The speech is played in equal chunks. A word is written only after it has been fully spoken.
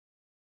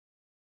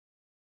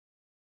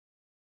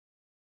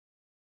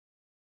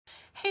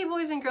Hey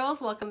boys and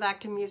girls, welcome back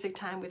to Music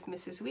Time with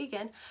Mrs.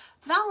 Wiegand.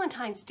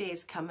 Valentine's Day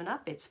is coming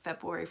up. It's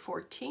February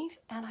 14th,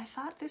 and I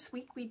thought this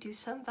week we'd do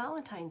some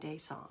Valentine Day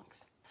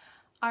songs.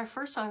 Our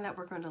first song that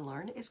we're going to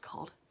learn is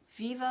called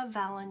Viva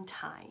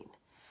Valentine.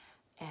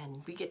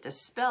 And we get to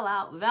spell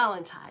out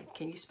Valentine.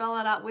 Can you spell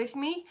it out with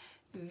me?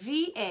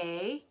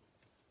 V-A-L-E-N-T-I-N-E.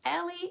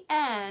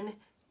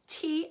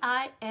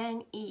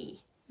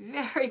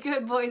 Very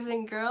good, boys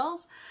and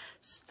girls.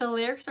 The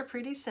lyrics are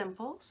pretty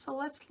simple, so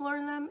let's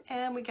learn them,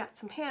 and we got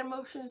some hand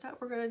motions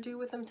that we're going to do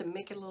with them to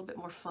make it a little bit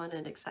more fun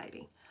and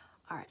exciting.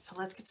 All right, so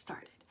let's get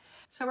started.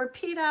 So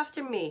repeat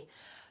after me.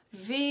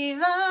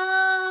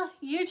 Viva,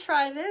 you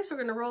try this. We're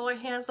going to roll our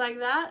hands like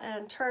that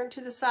and turn to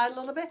the side a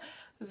little bit.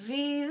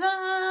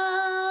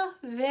 Viva,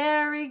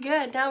 very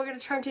good. Now we're going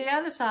to turn to the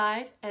other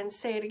side and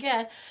say it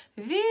again.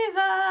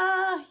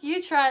 Viva,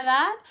 you try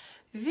that.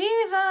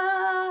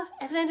 Viva,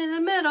 and then in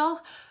the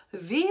middle,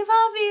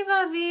 Viva,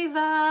 Viva,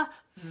 Viva,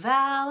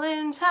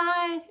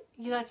 Valentine.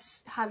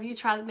 Let's have you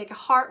try to make a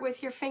heart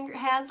with your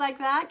hands like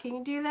that. Can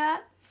you do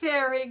that?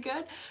 Very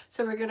good.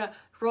 So we're going to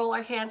roll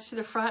our hands to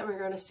the front. We're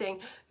going to sing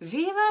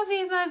Viva,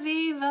 Viva,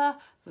 Viva,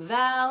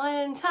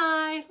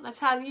 Valentine. Let's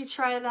have you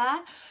try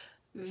that.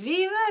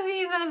 Viva,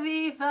 Viva,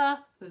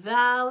 Viva,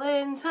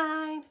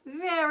 Valentine.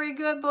 Very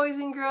good, boys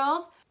and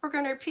girls. We're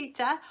going to repeat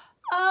that.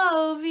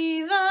 Oh,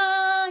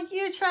 Viva,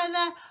 you try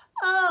that.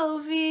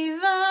 Oh,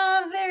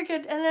 Viva, very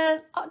good. And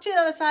then to the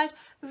other side,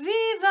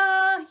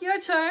 Viva, your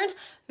turn.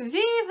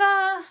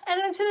 Viva,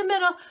 and then to the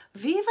middle,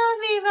 Viva,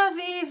 Viva,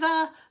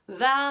 Viva,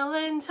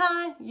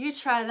 Valentine. You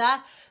try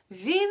that.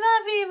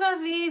 Viva, Viva,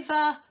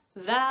 Viva,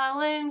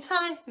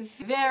 Valentine.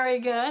 Very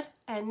good.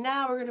 And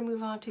now we're going to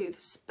move on to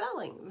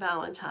spelling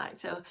Valentine.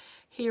 So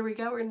here we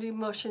go. We're going to do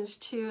motions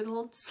two, a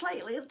little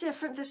slightly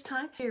different this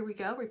time. Here we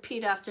go.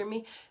 Repeat after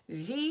me.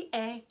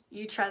 V-A,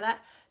 you try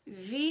that.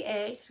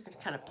 V-A, so we're going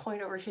to kind of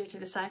point over here to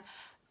the side.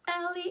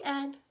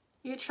 L-E-N,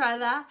 you try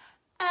that.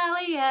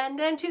 L-E-N,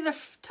 then to the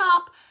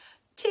top.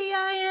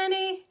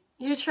 T-I-N-E,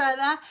 you try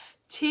that.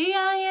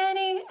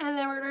 T-I-N-E, and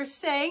then we're going to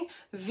sing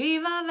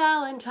Viva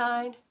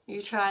Valentine.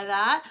 You try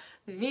that.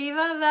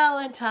 Viva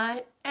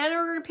Valentine, and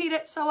we're going to repeat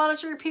it, so why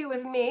don't you repeat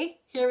with me?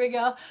 Here we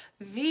go.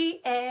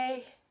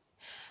 V-A-L-E-N-T-I-N-E,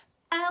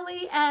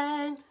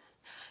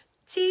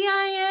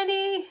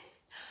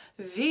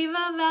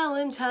 Viva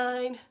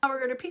Valentine. Now we're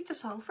going to repeat the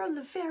song from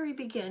the very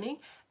beginning,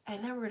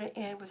 and then we're going to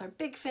end with our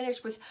big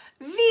finish with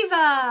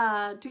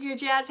Viva! Do your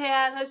jazz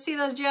hands. Let's see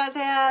those jazz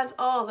hands.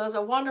 Oh, those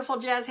are wonderful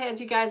jazz hands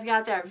you guys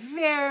got there.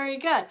 Very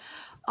good.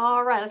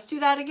 All right, let's do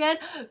that again.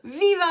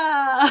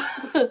 Viva!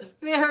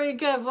 Very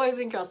good, boys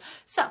and girls.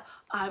 So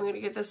I'm going to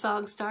get the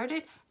song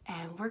started,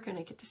 and we're going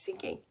to get to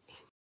singing.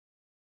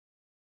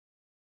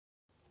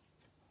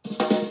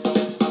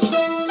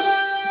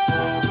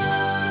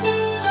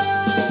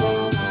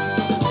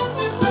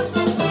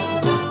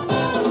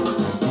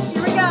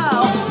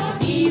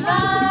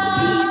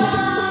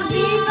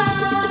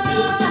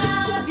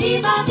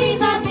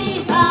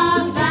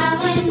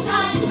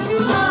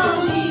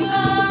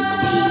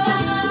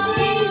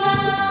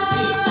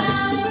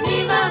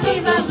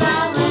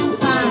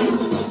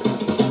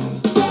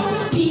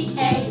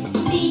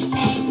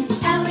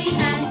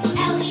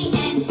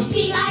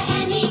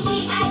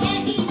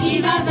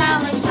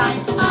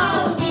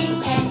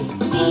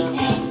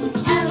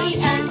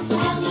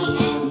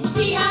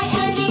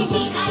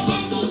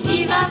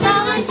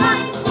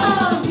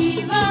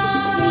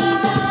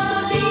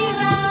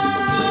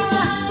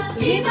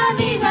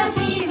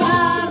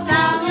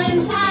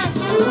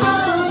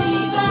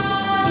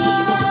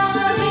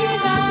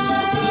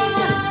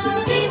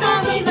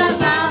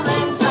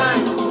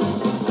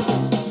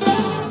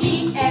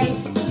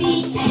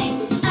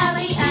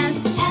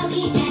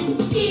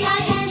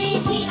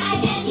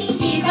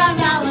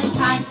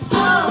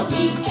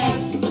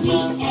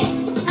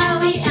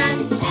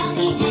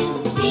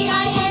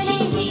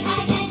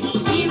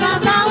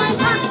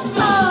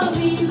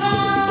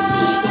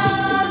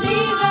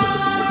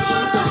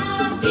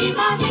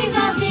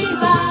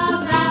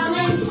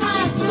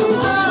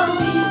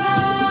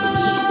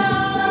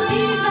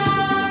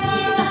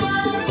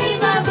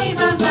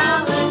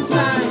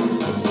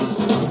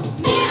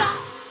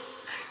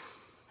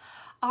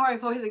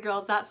 Boys and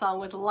girls, that song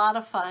was a lot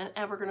of fun,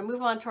 and we're going to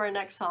move on to our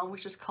next song,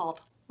 which is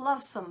called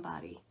Love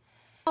Somebody.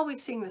 While we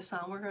sing the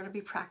song, we're going to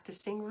be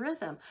practicing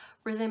rhythm.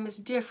 Rhythm is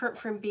different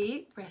from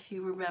beat. If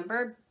you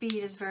remember, beat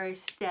is very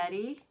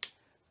steady,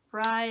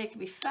 right? It can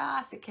be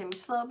fast, it can be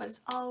slow, but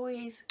it's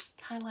always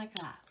kind of like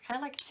that, kind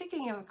of like a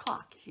ticking of a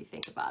clock if you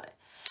think about it.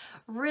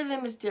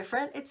 Rhythm is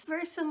different. It's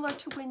very similar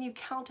to when you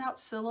count out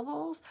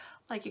syllables,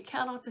 like you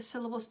count out the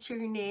syllables to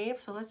your name.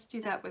 So let's do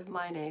that with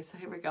my name. So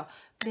here we go.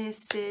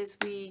 Mrs.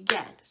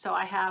 Wiegand. So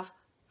I have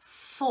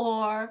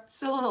 4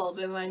 syllables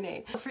in my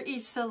name. For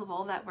each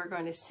syllable that we're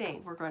going to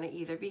sing, we're going to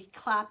either be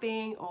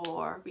clapping,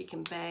 or we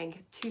can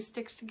bang 2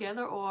 sticks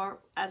together, or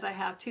as I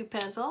have 2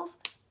 pencils,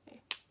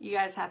 You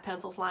guys have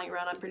pencils lying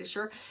around, I'm pretty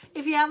sure.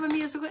 If you have a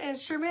musical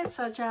instrument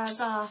such as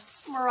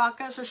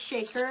maracas or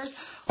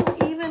shakers,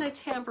 or even a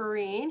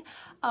tambourine,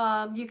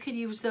 you could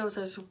use those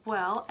as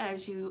well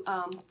as you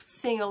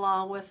sing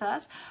along with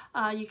us.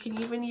 You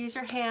can even use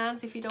your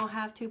hands if you don't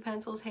have two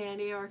pencils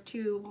handy or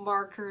two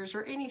markers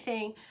or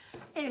anything.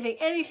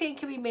 Anything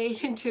can be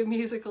made into a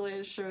musical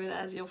instrument,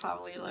 as you'll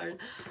probably learn.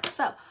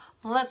 So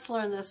let's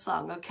learn this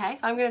song, okay?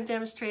 So I'm going to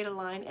demonstrate a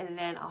line and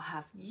then I'll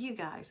have you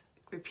guys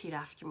repeat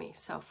after me.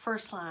 So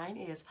first line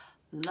is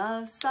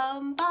love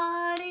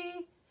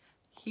somebody.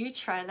 You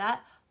try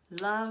that.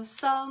 Love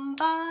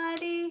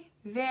somebody.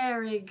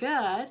 Very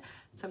good.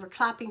 So we're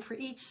clapping for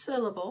each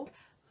syllable.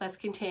 Let's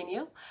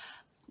continue.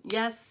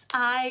 Yes,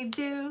 I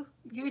do.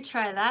 You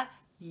try that.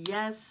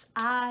 Yes,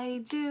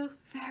 I do.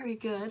 Very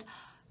good.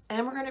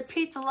 And we're going to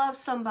repeat the love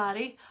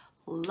somebody.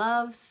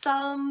 Love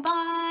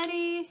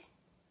somebody.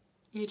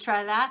 You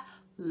try that.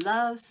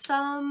 Love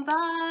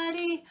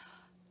somebody.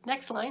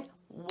 Next line.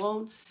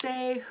 Won't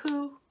say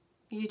who.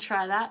 You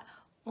try that.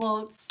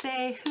 Won't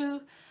say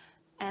who.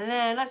 And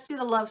then let's do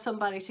the love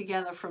somebody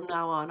together from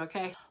now on,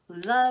 okay?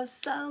 Love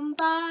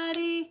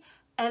somebody.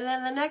 And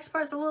then the next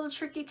part's a little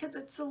tricky because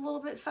it's a little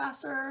bit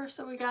faster.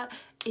 So we got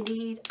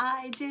indeed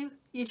I do.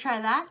 You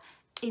try that.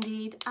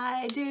 Indeed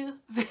I do.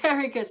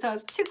 Very good. So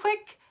it's too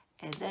quick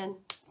and then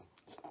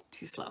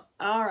too slow.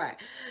 All right.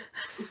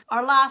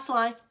 Our last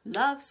line,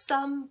 love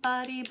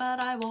somebody,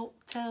 but I won't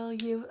tell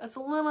you. It's a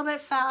little bit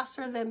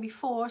faster than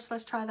before, so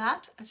let's try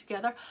that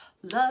together.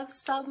 Love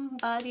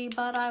somebody,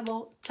 but I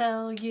won't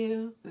tell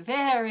you.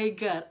 Very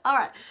good. All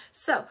right.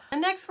 So the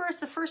next verse,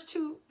 the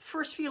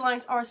first few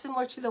lines are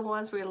similar to the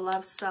ones where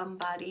love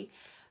somebody.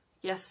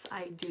 Yes,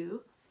 I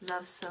do.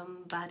 Love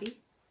somebody,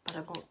 but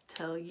I won't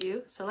tell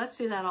you. So let's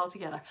do that all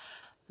together.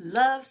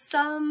 Love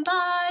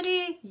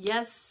somebody,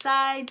 yes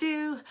I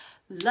do.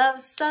 Love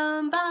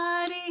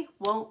somebody,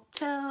 won't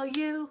tell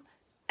you.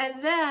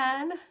 And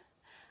then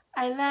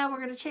we're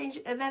gonna change,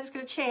 and then it's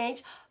gonna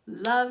change.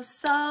 Love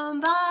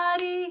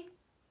somebody,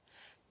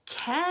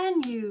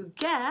 can you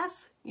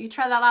guess? You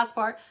try that last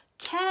part.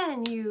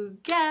 Can you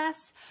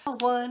guess the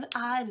one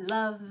I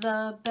love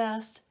the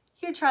best?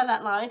 You try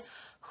that line.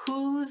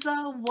 Who's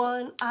the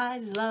one I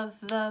love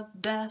the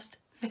best?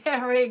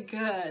 Very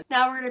good.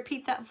 Now we're going to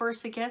repeat that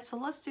verse again. So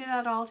let's do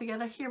that all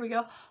together. Here we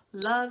go.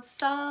 Love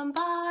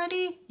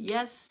somebody.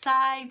 Yes,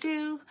 I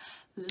do.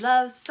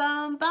 Love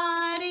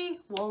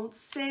somebody. Won't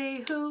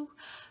say who.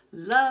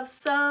 Love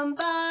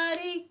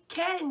somebody.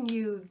 Can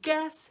you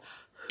guess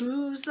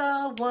who's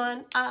the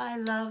one I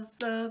love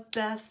the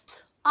best?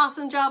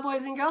 Awesome job,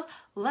 boys and girls.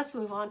 Let's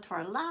move on to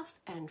our last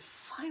and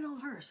final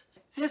verse.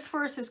 This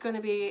verse is going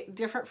to be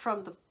different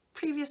from the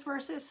previous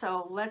verses,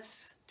 so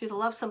let's do the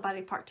love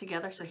somebody part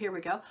together. So here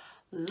we go.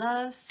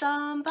 Love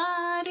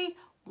somebody,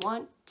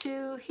 want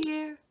to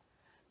hear.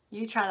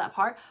 You try that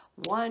part.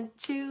 Want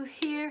to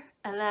hear.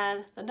 And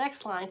then the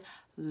next line,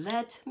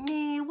 let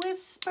me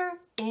whisper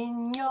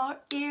in your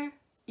ear.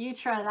 You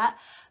try that.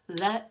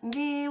 Let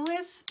me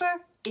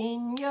whisper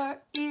in your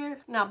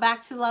ear. Now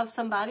back to love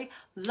somebody.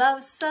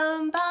 Love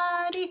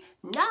somebody.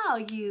 Now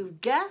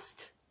you've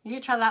guessed. You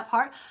try that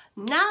part.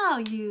 Now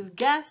you've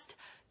guessed.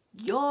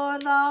 You're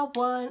the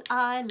one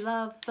I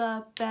love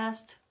the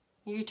best.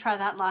 You try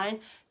that line.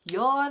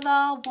 You're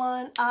the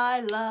one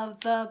I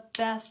love the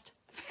best.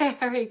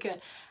 Very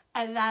good.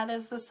 And that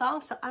is the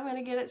song. So I'm going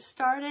to get it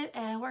started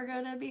and we're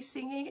going to be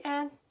singing,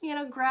 and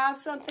grab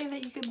something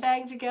that you can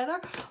bang together,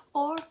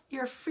 or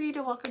you're free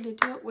to welcome to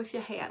do it with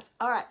your hands.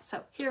 All right,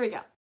 so here we go.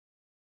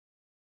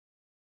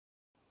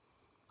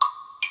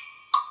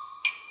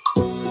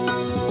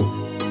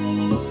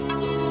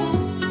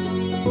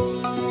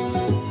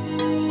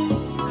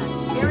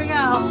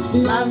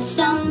 Love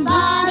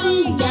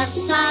somebody,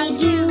 yes I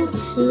do.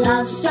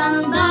 Love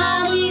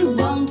somebody,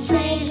 won't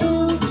say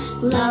who.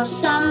 Love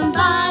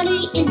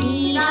somebody,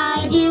 indeed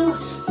I do.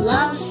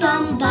 Love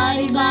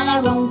somebody, but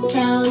I won't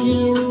tell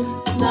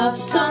you. Love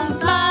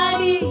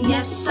somebody,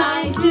 yes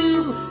I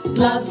do.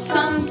 Love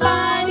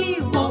somebody,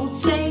 won't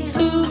say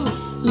who.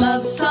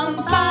 Love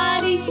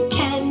somebody,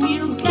 can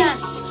you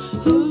guess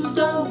who's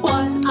the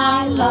one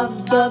I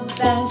love the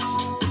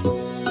best?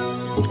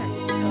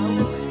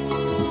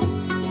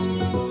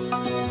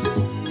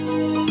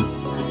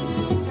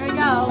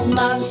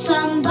 Love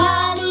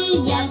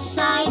somebody, yes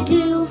I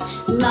do.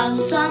 Love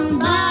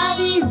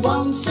somebody,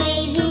 won't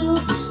say who.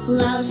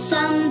 Love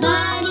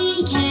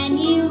somebody, can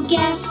you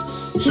guess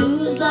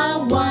who's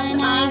the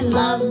one I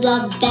love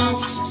the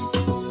best?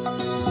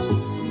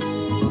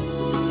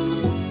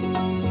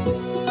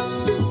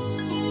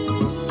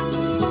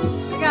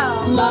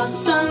 Love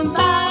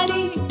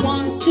somebody,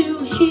 want to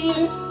hear.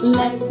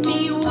 Let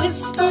me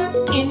whisper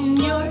in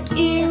your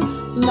ear.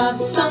 Love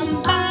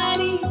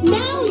somebody,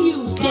 now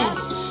you've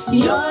guessed.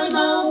 You're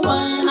the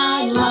one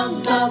I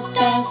love the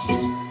best.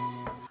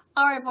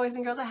 All right, boys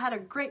and girls, I had a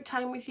great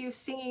time with you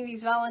singing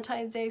these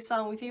Valentine's Day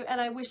songs with you, and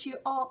I wish you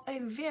all a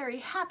very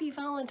happy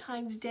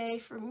Valentine's Day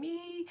from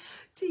me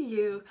to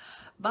you.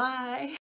 Bye.